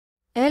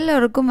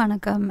எல்லோருக்கும்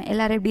வணக்கம்.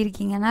 எல்லாரும் எப்படி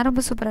இருக்கீங்க? நான்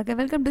ரொம்ப சூப்பராக இருக்கேன்.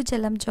 வெல்கம் டு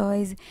செல்லம்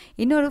சாய்ஸ்.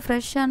 இன்னொரு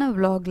ஃப்ரெஷ்ஷான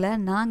விலாகில்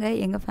நாங்கள்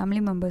எங்கள்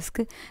ஃபேமிலி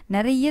மெம்பர்ஸ்க்கு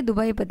நிறைய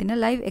துபாயை பற்றின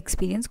லைவ்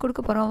எக்ஸ்பீரியன்ஸ்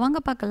கொடுக்க போகிறோம். வாங்க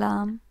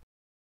பார்க்கலாம்.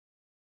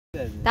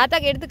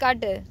 தாத்தாக்கு எடுத்து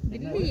காட்டு.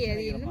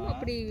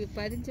 அப்படி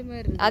பதிஞ்ச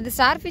மாதிரி அது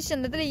ஸ்டார் ஃபிஷ்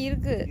அந்த இடத்துல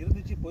இருக்கு.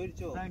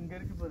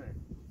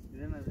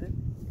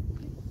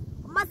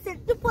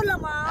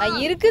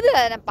 இருக்குது,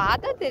 நான்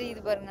பார்த்தா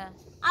தெரியுது பாருங்க.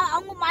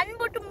 அவங்க மண்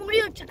போட்டு மூடி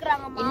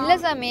வச்சுக்கிறாங்க. இல்ல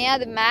சாமி,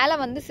 அது மேல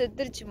வந்து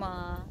செத்துருச்சுமா.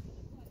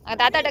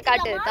 தாத்தாட்ட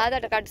காட்டு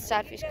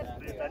ஸ்டார் ஃபிஷ்.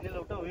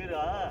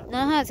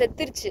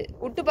 செத்துருச்சு.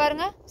 விட்டு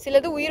பாருங்க,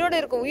 சிலது உயிரோட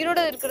இருக்கும். உயிரோட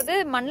இருக்கிறது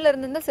மண்ணுல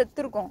இருந்து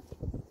செத்து இருக்கும்.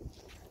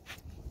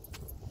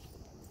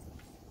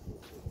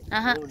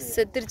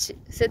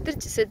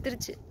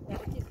 செத்துருச்சு.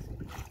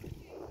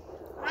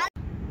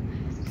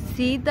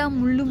 சீதா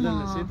முள்ளுமா?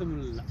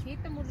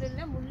 சீத்த முள்ளு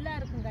இல்ல, முள்ளா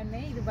இருக்கும் கண்ணு.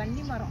 இது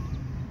வன்னி மரம்.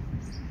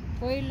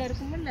 கோயில்ல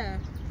இருக்கும்ல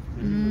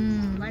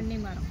வன்னி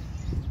மரம்.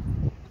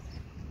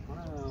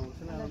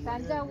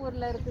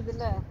 தஞ்சாவூர்ல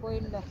இருக்குதுல்ல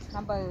கோயில்ல.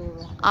 நம்ம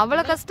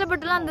அவ்வளவு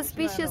கஷ்டப்பட்டுலாம் அந்த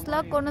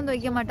ஸ்பீஷியஸ்லாம் கொண்டு வந்து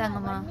வைக்க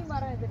மாட்டாங்கம்மா. வன்னி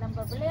மரம் இது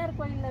நம்ம பிள்ளையார்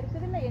கோயில்ல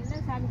இருக்குதுல்ல.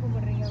 என்ன சாமி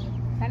கும்பிடுறீங்க?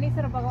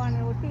 சனீஸ்வர பகவான்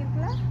ஒட்டி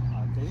இருக்குல்ல.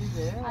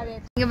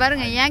 இங்க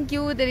பாருங்க, ஏன்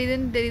கியூ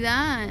தெரியுதுன்னு தெரியுதா?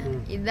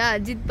 இதுதான்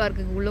அஜித்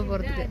பார்க்குக்கு உள்ள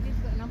போறதுக்கு.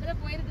 நம்ம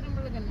தான் போயிருக்கிறோம்.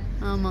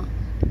 ஆமா,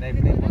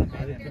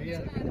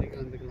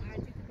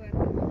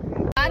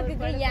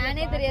 பார்க்குக்கு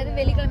ஏனே தெரியாது.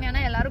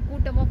 வெள்ளிக்கிழமையானா எல்லாரும்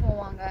கூட்டமா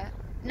போவாங்க.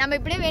 நம்ம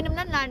இப்படியே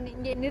வேணும்னா நான்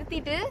இங்க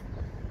நிறுத்திட்டு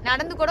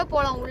நடந்து கூட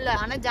போலாம் உள்ள.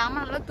 ஆனா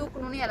ஜாமான் எல்லாம்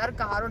தூக்கணும்னு எல்லாரும்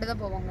காரோட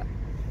தான் போவாங்க.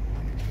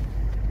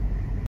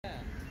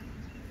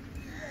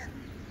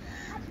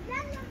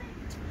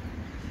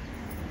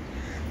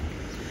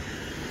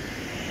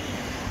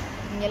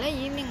 இங்கெல்லாம்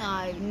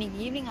இன்னைக்கு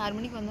ஈவினிங் 6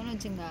 மணிக்கு வந்தோம்னு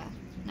வச்சுங்க,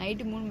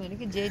 நைட்டு 3 மணி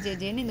வரைக்கும்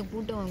ஜேன்னு இந்த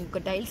கூட்டம்.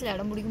 டைல்ஸ்ல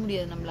இடம் பிடிக்க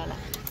முடியாது நம்மளால,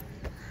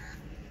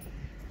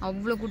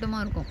 அவ்வளோ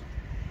கூட்டமாக இருக்கும்.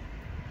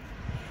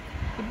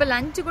 இப்போ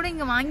லஞ்சு கூட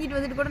இங்கே வாங்கிட்டு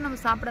வந்துட்டு கூட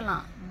நம்ம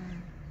சாப்பிடலாம்,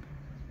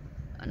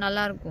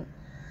 நல்லா இருக்கும்.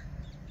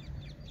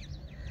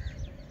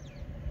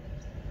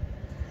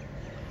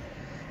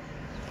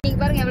 நீங்க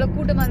பாருங்க எவ்வளவு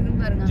கூட்டமா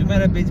இருக்குன்னு பாருங்க.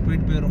 ஜுமேரா பீச்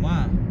போயிட்டு போயிருமா?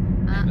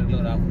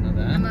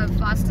 நம்ம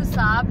ஃபர்ஸ்ட்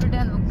சாப்பிட்டுட்டு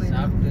அந்த பக்கம்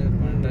போயிடலாம்.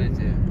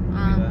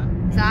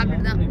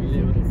 சாப்பிட்டு தான்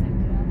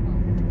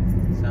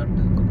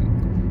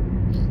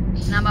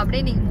நம்ம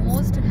அப்படியே நீங்க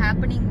மோஸ்ட்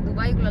ஹேப்பனிங்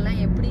துபாய்க்குள்ளலாம்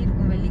எப்படி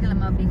இருக்கும்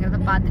வெள்ளிக்கிழமை அப்படிங்கறத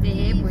பார்த்துட்டே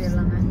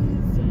போயிடலாங்க.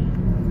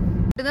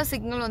 இதுதான்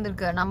சிக்னல்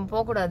வந்திருக்கு, நம்ம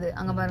போக கூடாது.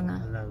 அங்க பாருங்க,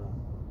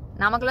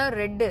 நமக்குலாம்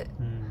ரெட்டு.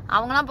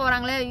 அவங்கலாம்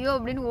போறாங்களே ஐயோ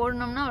அப்படின்னு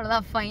ஓடணும்னா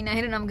அவ்வளவுதான், ஃபைன்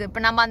ஆயிரும் நமக்கு. இப்ப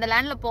நம்ம அந்த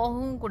லேண்ட்ல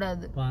போகவும்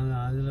கூடாது.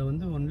 அதுல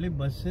வந்து ஒன்லி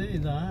பஸ்,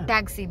 இதான்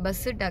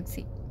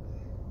டாக்ஸி.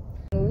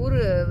 ஊரு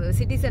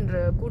சிட்டி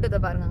சென்டர் கூட்டத்தை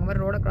பாருங்க. அங்க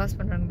ரோட கிராஸ்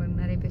பண்றாங்க பாருங்க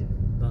நிறைய பேர்.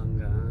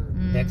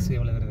 டாக்ஸி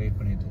எவ்வளவு நேரம் வெயிட்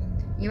பண்ணிட்டு இருக்காங்க.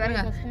 இவங்க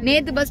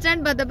நேத்து பஸ்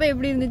ஸ்டாண்ட் பார்த்தப்ப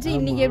எப்படி இருந்துச்சு,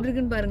 இன்னைக்கு எப்படி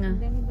இருக்குன்னு பாருங்க.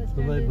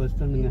 Dubai bus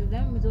ஸ்டாண்டுங்க.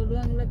 இதுதான்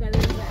சொல்லுவாங்கல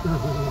கதையில.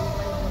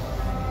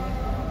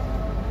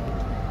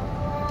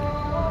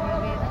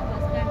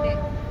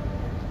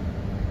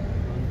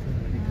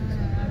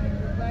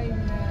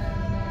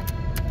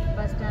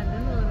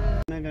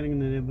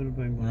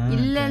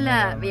 இல்ல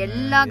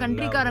எல்லா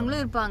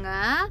கண்ட்ரிக்காரங்களும் இருப்பாங்க.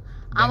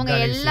 அவங்க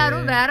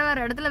எல்லாரும் வேற வேற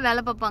இடத்துல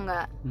வேலை பார்ப்பாங்க.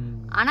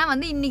 ஆனா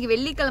வந்து இன்னைக்கு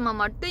வெள்ளிக்கிழமை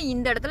மட்டும்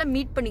இந்த இடத்துல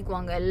மீட்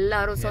பண்ணிக்குவாங்க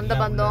எல்லாரும், சொந்த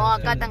பந்தம்,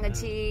 அக்கா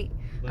தங்கச்சி,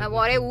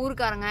 ஒரே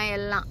ஊருக்காரங்க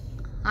எல்லாம்.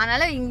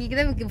 அதனால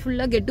இங்கதான்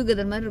ஃபுல்லா கெட்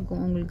டுகெதர் மாதிரி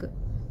இருக்கும் உங்களுக்கு.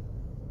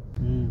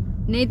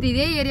 நேத்து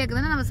இதே ஏரியாக்கு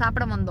தானே நம்ம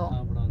சாப்பிட வந்தோம்.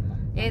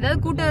 ஏதாவது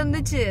கூட்டம்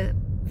இருந்துச்சு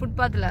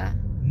ஃபுட்பாத்ல.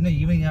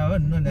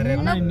 இன்னும் நிறைய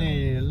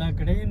எல்லா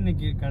கடையும்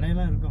இன்னைக்கு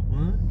கடையெல்லாம் இருக்கும்.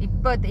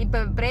 இப்ப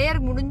பிரேயர்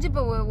முடிஞ்சு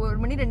இப்ப 1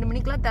 மணி 2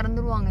 மணிக்கெல்லாம்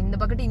திறந்துருவாங்க. இந்த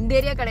பக்கத்து இந்த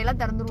ஏரியா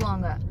கடையெல்லாம்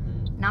திறந்துருவாங்க.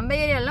 நம்ம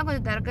ஏரியாலாம்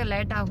கொஞ்சம் திறக்க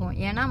லேட் ஆகும்.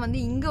 ஏன்னா வந்து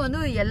இங்க வந்து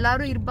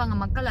எல்லாரும் இருப்பாங்க,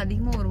 மக்கள்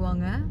அதிகமா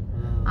வருவாங்க.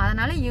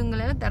 அதனால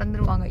இவங்களெல்லாம்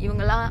திறந்துருவாங்க,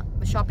 இவங்கெல்லாம்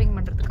ஷாப்பிங்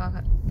பண்றதுக்காக.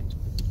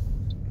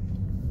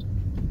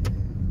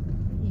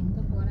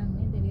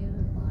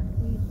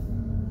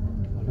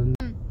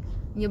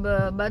 இங்க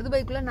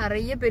பர்துபாய்க்குள்ள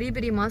நிறைய பெரிய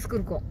பெரிய மாஸ்க்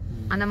இருக்கும்.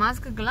 அந்த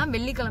மாஸ்க்குக்கெல்லாம்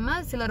வெள்ளிக்கிழமை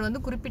சிலர் வந்து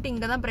குறிப்பிட்டு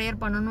இங்கதான்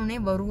பிரேயர் பண்ணணும்னே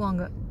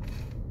வருவாங்க.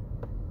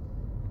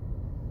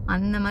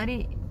 அந்த மாதிரி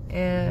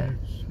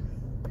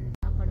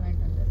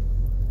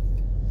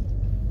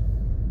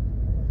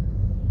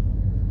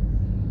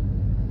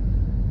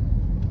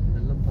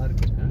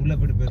உள்ள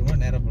போயிட்டு போயிருமா,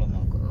 நேரா போலாமா?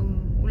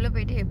 உள்ள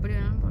போயிட்டு எப்படி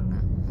வேணாலும் போடுங்க,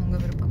 உங்க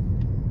விருப்பம்.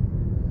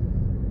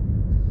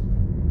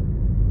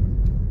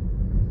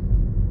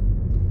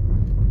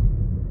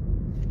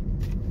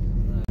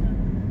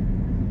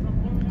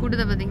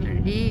 கூட்டத்தை பாத்தீங்களா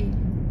டி?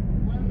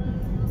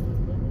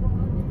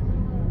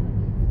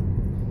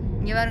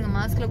 இங்க பாருங்க,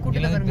 மாஸ்க்ல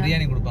கூட்டத்தை பாருங்க.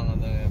 பிரியாணி கொடுப்பாங்க.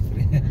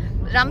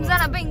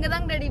 ரம்ஜான் அப்ப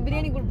இங்கதான் டேடி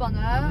பிரியாணி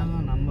கொடுப்பாங்க.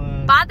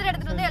 பாத்திரம்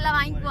எடுத்துட்டு வந்து எல்லாம்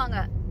வாங்கிக்குவாங்க.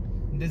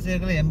 இந்த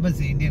சைடுல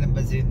எம்பசி, இந்தியன்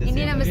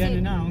எம்பசி.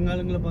 அவங்க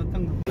ஆளுங்களை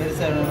பார்த்தாங்க.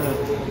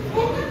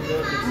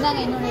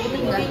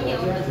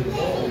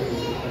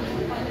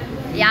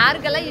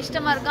 யாருக்கெல்லாம்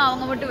இஷ்டமா இருக்கோ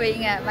அவங்க மட்டும்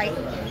வைங்க.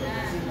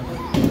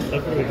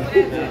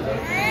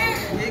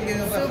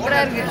 சூப்பரா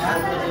இருக்கு.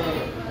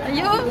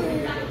 ஐயோ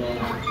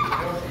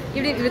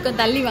இப்படி இருக்கும்,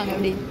 தள்ளி வாங்க,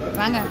 இப்படி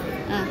வாங்க,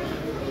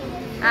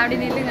 அப்படி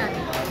நில்லுங்க.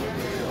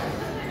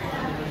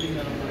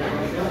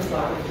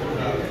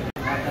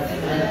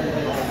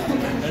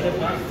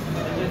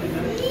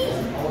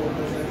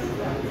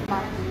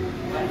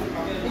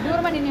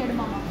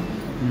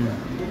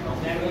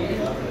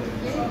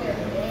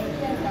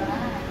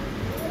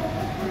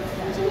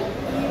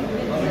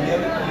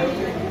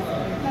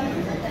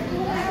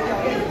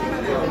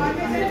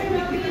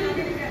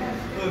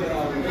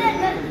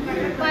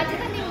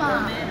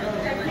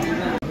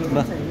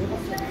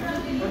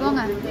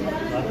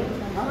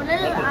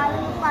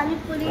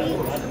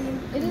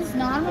 It is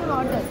normal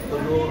water.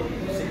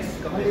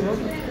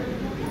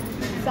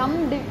 Some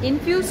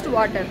infused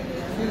water.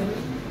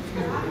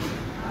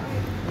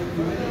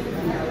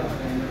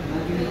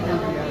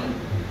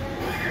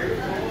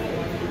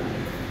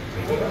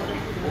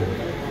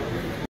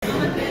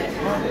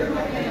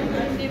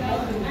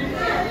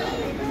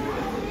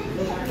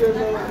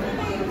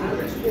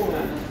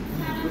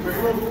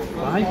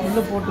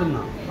 வாய்க்குள்ள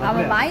போட்டுருந்தான்.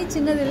 அவன் வாய்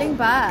சின்னது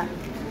இல்லைங்கப்பா.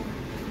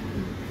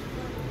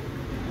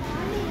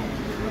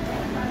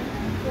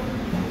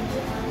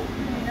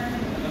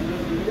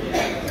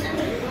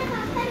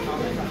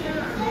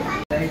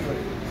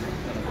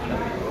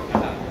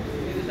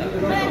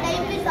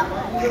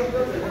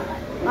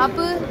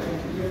 பாப்பு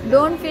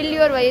டோன்ட் ஃபில்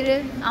யுவர் வயிறு.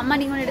 அம்மா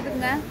நீங்க ஒன்று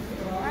எடுத்துக்கோங்க.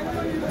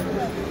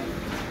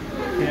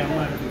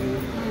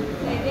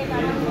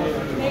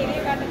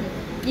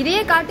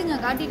 இதையே காட்டுங்க,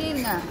 காட்டிகிட்டே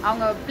இருங்க.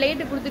 அவங்க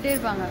பிளேட்டு கொடுத்துட்டே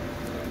இருப்பாங்க.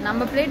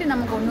 நம்ம பிளேட்டு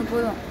நமக்கு ஒன்று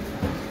போதும்.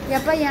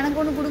 எப்பா எனக்கு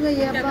ஒன்று கொடுங்க.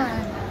 ஏப்பா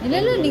இல்லை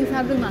இல்லை நீங்கள்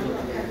சாப்பிடுங்க.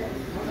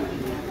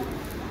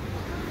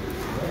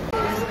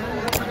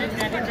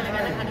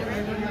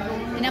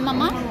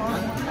 என்னம்மாம்மா?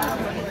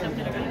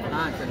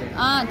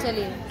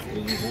 சரி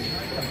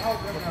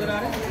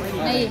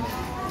நெய்.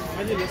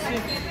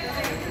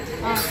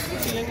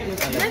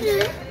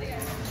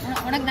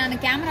 உனக்கு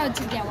நான் கேமரா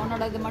வச்சுருக்கேன்.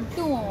 உன்னோட இது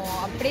மட்டும்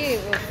அப்படியே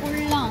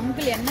ஃபுல்லாக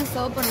அங்கிள் என்ன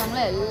சர்வ்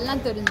பண்ணுவாங்களோ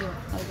எல்லாம் தெரிஞ்சிடும்.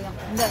 அதுதான்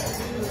இந்த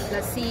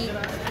லஸ்ஸி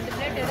அந்த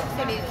பிளேட் எடுத்து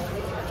சொல்லிடு.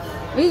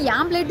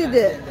 என் பிளேட்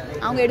இது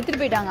அவங்க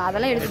எடுத்துகிட்டு போயிட்டாங்க.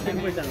 அதெல்லாம்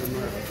எடுத்துகிட்டு போயிட்டாங்க.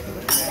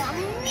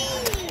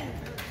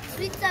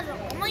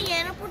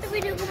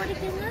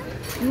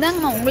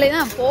 இந்தாங்கம்மா உங்களே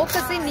தான்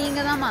ஃபோக்கஸே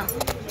நீங்கள் தான்மா.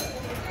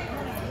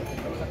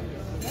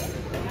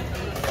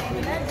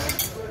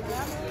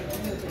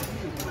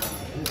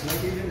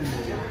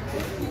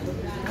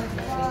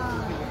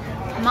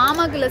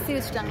 மாமாக்கு லஸ்ஸி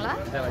வச்சுட்டாங்களா?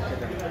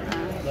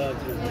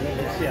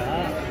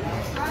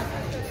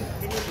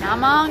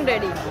 ஆமாங்க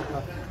டாடி.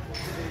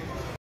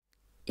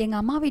 எங்கள்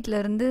அம்மா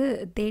வீட்டிலேருந்து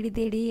தேடி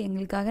தேடி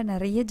எங்களுக்காக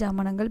நிறைய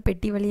ஜாமானங்கள்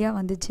பெட்டி வழியாக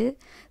வந்துச்சு.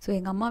 ஸோ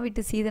எங்கள் அம்மா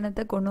வீட்டு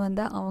சீதனத்தை கொண்டு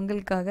வந்தால்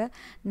அவங்களுக்காக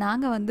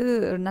நாங்கள் வந்து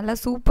நல்லா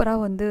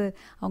சூப்பராக வந்து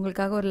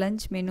அவங்களுக்காக ஒரு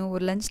லஞ்ச் மெனு,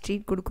 ஒரு லஞ்ச்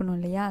ட்ரீட் கொடுக்கணும்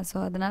இல்லையா? ஸோ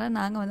அதனால்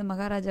நாங்கள் வந்து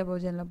மகாராஜா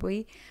போஜனில்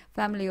போய்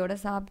ஃபேமிலியோடு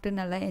சாப்பிட்டு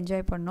நல்லா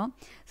என்ஜாய் பண்ணோம்.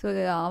 ஸோ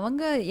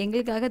அவங்க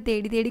எங்களுக்காக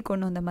தேடி தேடி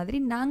கொண்டு வந்த மாதிரி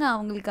நாங்கள்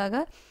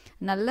அவங்களுக்காக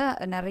நல்ல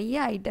நிறைய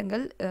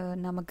ஐட்டங்கள்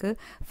நமக்கு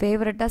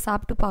ஃபேவரட்டாக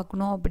சாப்பிட்டு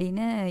பார்க்கணும்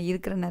அப்படின்னு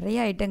இருக்கிற நிறைய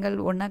ஐட்டங்கள்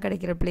ஒன்றா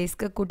கிடைக்கிற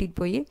பிளேஸ்க்கு கூட்டிகிட்டு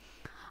போய்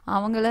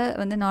அவங்கள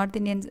வந்து நார்த்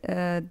இந்தியன்ஸ்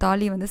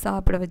தாலி வந்து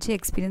சாப்பிட வச்சு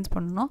எக்ஸ்பீரியன்ஸ்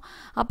பண்ணணும்.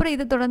 அப்புறம்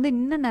இதை தொடர்ந்து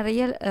இன்னும்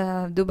நிறைய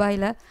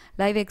துபாயில்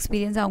லைவ்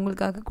எக்ஸ்பீரியன்ஸ்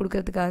அவங்களுக்காக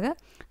கொடுக்கறதுக்காக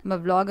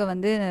நம்ம vlog-ஐ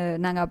வந்து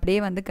நாங்கள் அப்படியே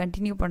வந்து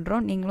கண்டினியூ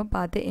பண்ணுறோம். நீங்களும்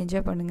பார்த்து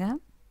என்ஜாய் பண்ணுங்கள்.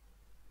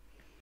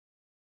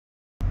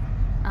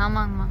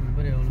 ஆமாங்கம்மா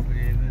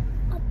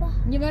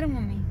இங்கே வரும்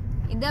மம்மி.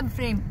 இதான்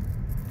ஃப்ரேம்.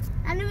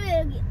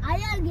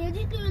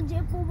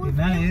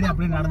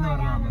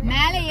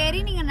 மேல ஏறி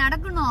நீங்க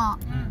நடக்கணும்.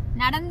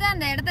 நடந்து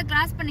அந்த இடத்த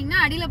கிராஸ்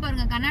பண்ணீங்கன்னா அடியில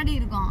பாருங்க கண்ணாடி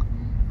இருக்கும்.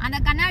 அந்த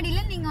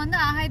கண்ணாடியில நீங்க வந்து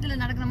ஆகாயத்துல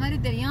நடக்கிற மாதிரி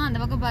தெரியும். அந்த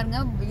பக்கம் பாருங்க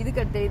இது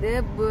தெரியுது,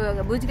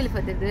 புர்ஜ்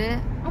கலிஃபா தெரியுது.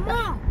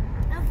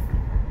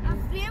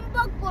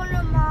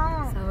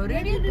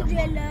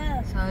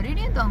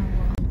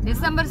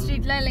 டிசம்பர்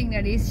ஸ்ட்ரீட்ல இல்லைங்க,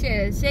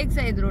 ஷேக்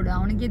சையத் ரோடு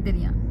அவனுக்கே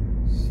தெரியும்.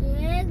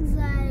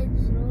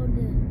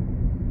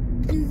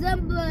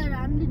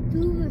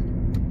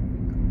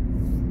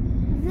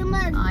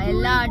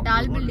 எல்லா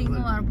டால்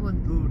பில்டிங்கும் வரப்போகுது.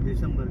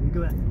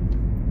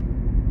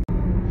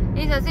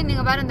 ஏய் சசி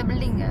நீங்க பாரு இந்த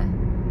பில்டிங்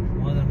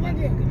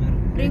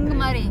ரிங்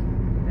மாதிரி.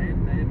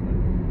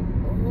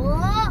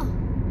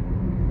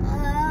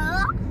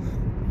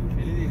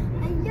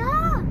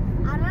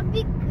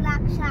 அரபிக்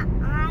லாக்ஷா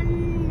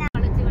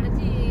வளைச்சி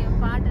வளைச்சி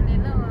பாட்டு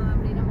எல்லாம்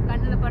அப்படி நம்ம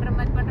கண்ணுல படுற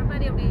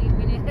மாதிரி அப்படி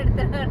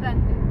எடுத்துட்டு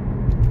வர்றாங்க.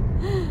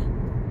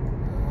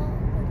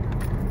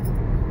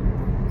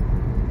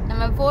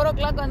 நம்ம 4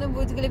 o'clock வந்து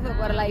புர்ஜ் கலிஃபா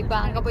போறலாம். இப்ப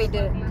அங்க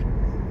போயிட்டு